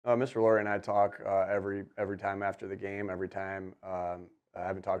Mr. Laurie and I talk every time after the game. Every time I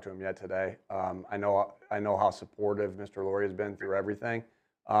haven't talked to him yet today. I know how supportive Mr. Laurie has been through everything.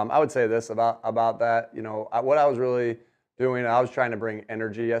 I would say this about that. What I was really doing, I was trying to bring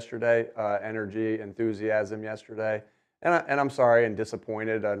energy yesterday, energy, enthusiasm yesterday, and I'm sorry and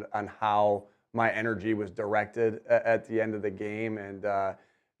disappointed on how my energy was directed at the end of the game. And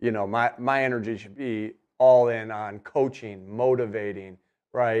my energy should be all in on coaching, motivating,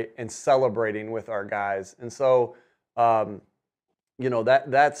 right, and celebrating with our guys. And so, um, and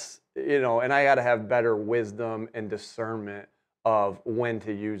I got to have better wisdom and discernment of when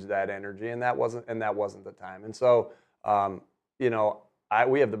to use that energy, and that wasn't the time. And so, um,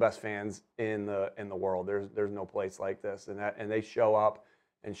 we have the best fans in the world. There's no place like this, and they show up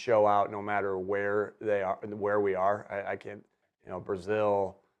and show out no matter where they are, where we are. I can't,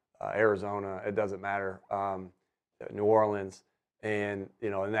 Brazil, Arizona, it doesn't matter. New Orleans, and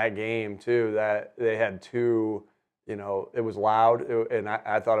in that game too, that they had two. It was loud, and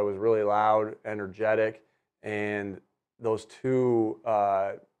I thought it was really loud, energetic, and those two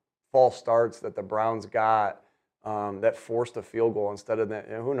false starts that the Browns got that forced a field goal instead of that.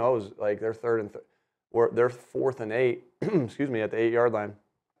 Who knows? Like they're 4th and 8, excuse me, at the 8-yard line,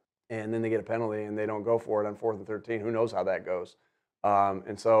 and then they get a penalty and they don't go for it on 4th and 13. Who knows how that goes?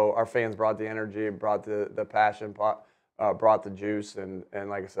 And so our fans brought the energy, brought the passion, brought the juice, and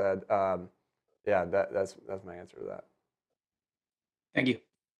like I said, yeah, that's my answer to that. Thank you.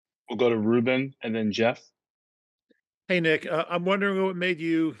 We'll go to Ruben and then Jeff. Hey, Nick, I'm wondering what made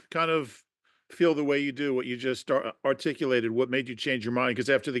you kind of feel the way you do, what you just articulated. What made you change your mind? Because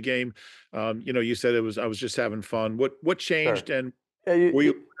after the game, you said I was just having fun. What Sure. changed, and Yeah, were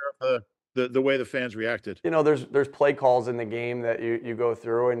you aware of the way the fans reacted? there's play calls in the game that you go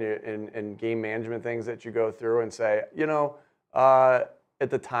through, and game management things that you go through and say, uh, at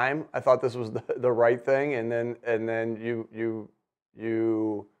the time I thought this was the right thing, and then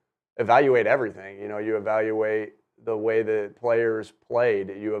you evaluate everything. You evaluate the way the players played.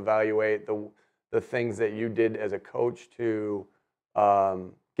 You evaluate the things that you did as a coach to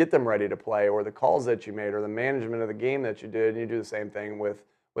get them ready to play, or the calls that you made, or the management of the game that you did. And you do the same thing with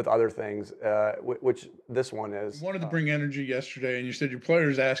other things, which this one You is. wanted to bring energy yesterday, and you said your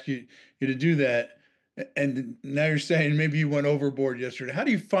players asked you to do that, and now you're saying maybe you went overboard yesterday. How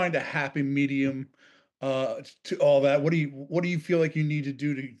do you find a happy medium to all that? What do you feel like you need to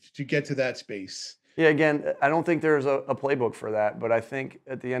do to get to that space? Yeah, again, I don't think there's a playbook for that, but I think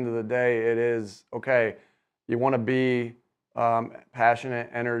at the end of the day, it is okay. You want to be passionate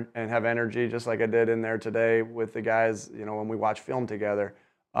and have energy, just like I did in there today with the guys. When we watch film together.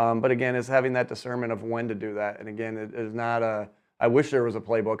 But again, it's having that discernment of when to do that. And again, it is not a. I wish there was a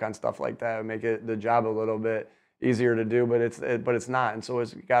playbook on stuff like that. It would make the job a little bit easier to do, but it's not. And so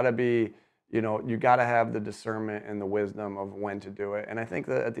it's got to be. You got to have the discernment and the wisdom of when to do it. And I think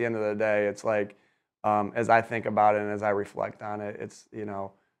that at the end of the day, it's like. As I think about it and as I reflect on it, it's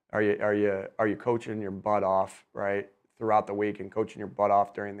are you coaching your butt off, right, throughout the week and coaching your butt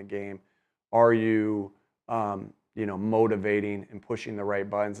off during the game? Are you motivating and pushing the right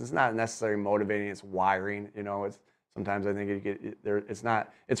buttons? It's not necessarily motivating; it's wiring. It's sometimes I think you get there.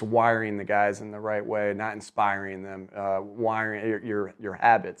 It's wiring the guys in the right way, not inspiring them. Wiring your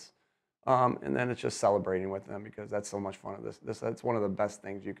habits, and then it's just celebrating with them because that's so much fun. Of this that's one of the best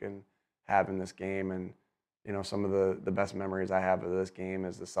things you can have in this game. And some of the best memories I have of this game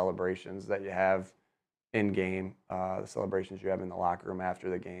is the celebrations that you have in game, the celebrations you have in the locker room after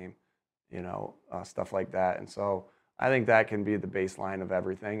the game, stuff like that. And so I think that can be the baseline of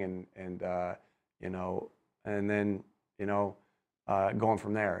everything, and then going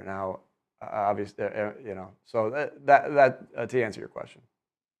from there. Now, obviously, so that to answer your question.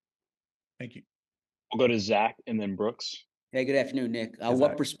 Thank you. We'll go to Zach and then Brooks. Hey, good afternoon, Nick. Is What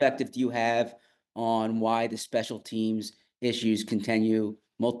that perspective do you have on why the special teams issues continue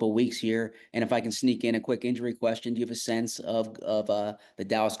multiple weeks here? And if I can sneak in a quick injury question, do you have a sense of the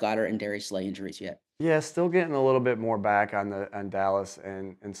Dallas Goddard and Darius Slay injuries yet? Yeah, still getting a little bit more back on Dallas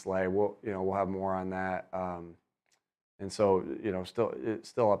and Slay. We'll have more on that. And so still it's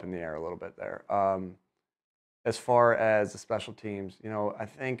still up in the air a little bit there. As far as the special teams, I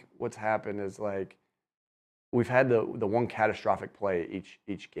think what's happened is like we've had the one catastrophic play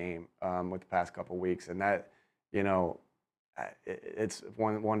each game with the past couple weeks, and that you know it's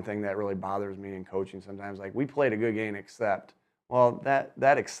one thing that really bothers me in coaching sometimes. Like we played a good game, except well that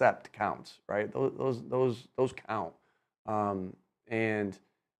except counts, right? Those count, and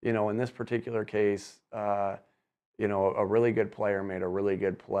in this particular case, a really good player made a really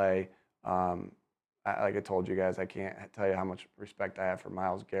good play. like I told you guys, I can't tell you how much respect I have for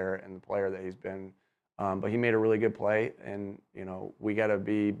Myles Garrett and the player that he's been. But he made a really good play, and we got to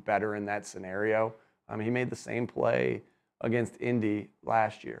be better in that scenario. He made the same play against Indy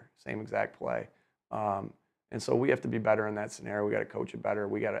last year, same exact play. And so we have to be better in that scenario. We got to coach it better.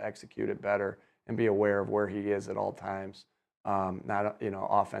 We got to execute it better and be aware of where he is at all times, not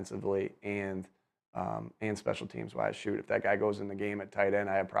offensively and special teams wise. Shoot, if that guy goes in the game at tight end,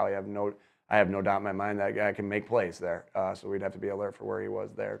 I have no doubt in my mind that guy can make plays there. So we'd have to be alert for where he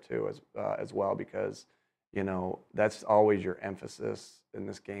was there too, as well, because that's always your emphasis in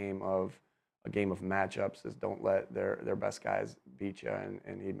this game of a game of matchups is don't let their best guys beat you.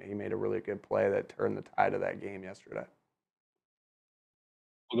 And he made a really good play that turned the tide of that game yesterday.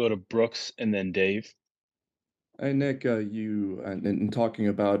 We'll go to Brooks and then Dave. Hey Nick, you in talking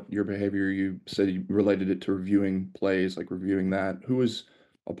about your behavior, you said you related it to reviewing plays, like reviewing that. Who was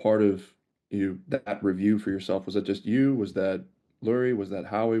a part of that review for yourself? Was that just you? Was that Lurie? Was that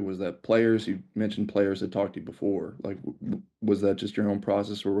Howie? Was that players? You mentioned players that talked to you before. Like, was that just your own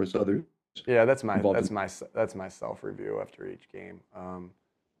process, or was others Yeah, involved in? that's my self review after each game. I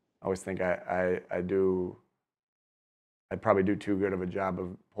always think I'd probably do too good of a job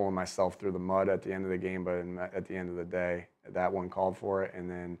of pulling myself through the mud at the end of the game, but at the end of the day, that one called for it,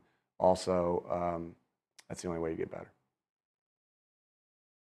 and then also that's the only way you get better.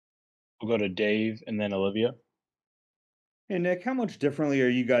 We'll go to Dave and then Olivia. Hey Nick, how much differently are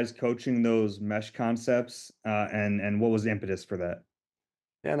you guys coaching those mesh concepts, and what was the impetus for that?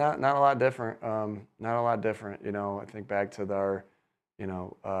 Yeah, not a lot different. Not a lot different. I think back to our,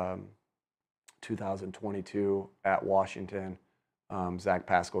 2022 at Washington. Zach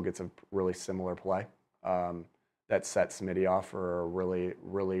Pascal gets a really similar play that set Smitty off for a really,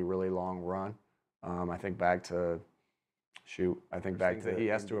 really, really long run. I think back to he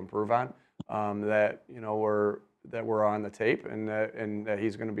has to improve on that. We're on the tape and that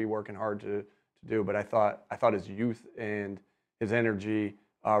he's going to be working hard to do. But I thought his youth and his energy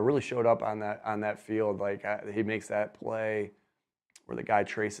really showed up on that field. Like he makes that play where the guy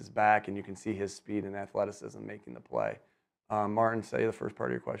traces back and you can see his speed and athleticism making the play. Martin, say the first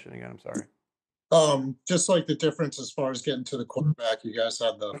part of your question again. I'm sorry. Just like the difference as far as getting to the quarterback. You guys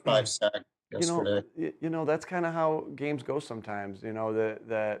had the 5 sack yesterday. That's kind of how games go sometimes.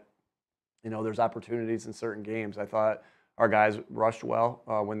 That there's opportunities in certain games. I thought our guys rushed well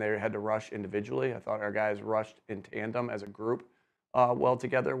when they had to rush individually. I thought our guys rushed in tandem as a group well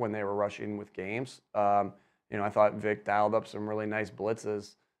together when they were rushing with games. I thought Vic dialed up some really nice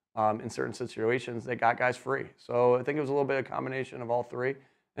blitzes in certain situations that got guys free. So I think it was a little bit of combination of all three.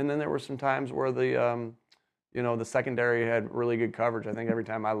 And then there were some times where the secondary had really good coverage. I think every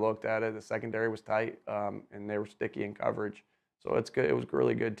time I looked at it, the secondary was tight and they were sticky in coverage. So it's good. It was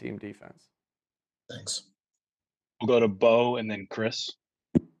really good team defense. Thanks. We'll go to Bo and then Chris.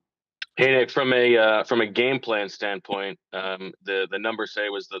 Hey Nick, from a game plan standpoint, the numbers say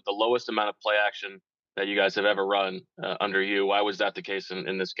it was the lowest amount of play action that you guys have ever run under you. Why was that the case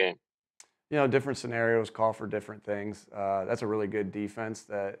in this game? Different scenarios call for different things. That's a really good defense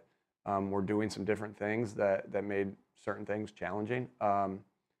that we're doing some different things that made certain things challenging.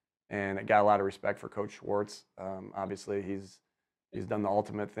 And I got a lot of respect for Coach Schwartz. Obviously, he's done the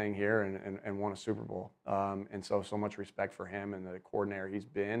ultimate thing here and won a Super Bowl. And so much respect for him and the coordinator he's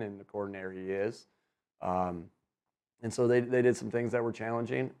been and the coordinator he is. And so they did some things that were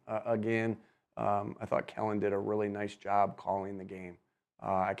challenging. Again, I thought Kellen did a really nice job calling the game.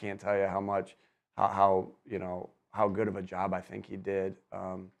 I can't tell you how good of a job I think he did.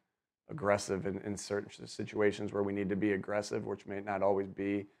 Aggressive in certain situations where we need to be aggressive, which may not always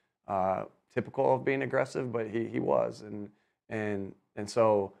be typical of being aggressive, but he was. And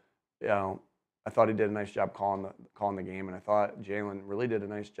so, I thought he did a nice job calling the game, and I thought Jalen really did a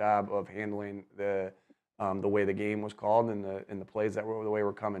nice job of handling the way the game was called and the plays that were the way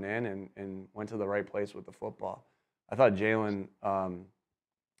we're coming in and went to the right place with the football. I thought Jalen, I'm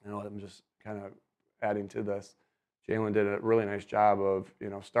just kind of adding to this. Jalen did a really nice job of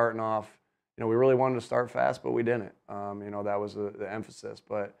starting off. We really wanted to start fast, but we didn't. That was the emphasis.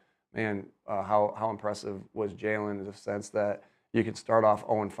 But man, how impressive was Jalen in the sense that you can start off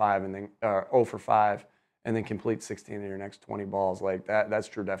 0-5 and then 0 for 5 and then complete 16 of your next 20 balls like that. That's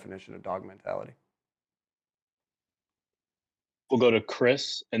true definition of dog mentality. We'll go to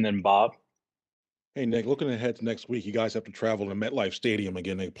Chris and then Bob. Hey, Nick, looking ahead to next week, you guys have to travel to MetLife Stadium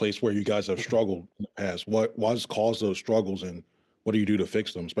again, a place where you guys have struggled in the past. What has caused those struggles, and what do you do to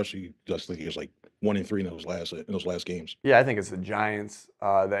fix them? Especially just thinking it's like 1-3 in those last games. Yeah, I think it's the Giants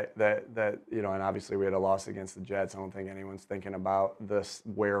that you know, and obviously we had a loss against the Jets. I don't think anyone's thinking about this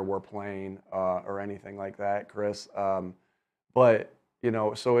where we're playing or anything like that, Chris. But you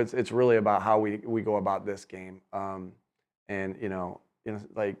know, so it's really about how we go about this game. And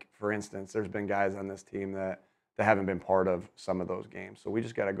like for instance, there's been guys on this team that haven't been part of some of those games. So we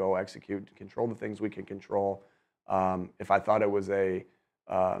just got to go execute, control the things we can control. If I thought it was a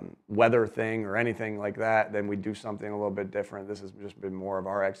weather thing or anything like that, then we do something a little bit different. This has just been more of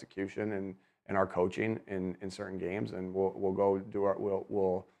our execution and our coaching in certain games, and we'll go do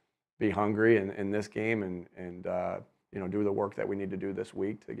we'll be hungry in this game and do the work that we need to do this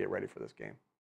week to get ready for this game.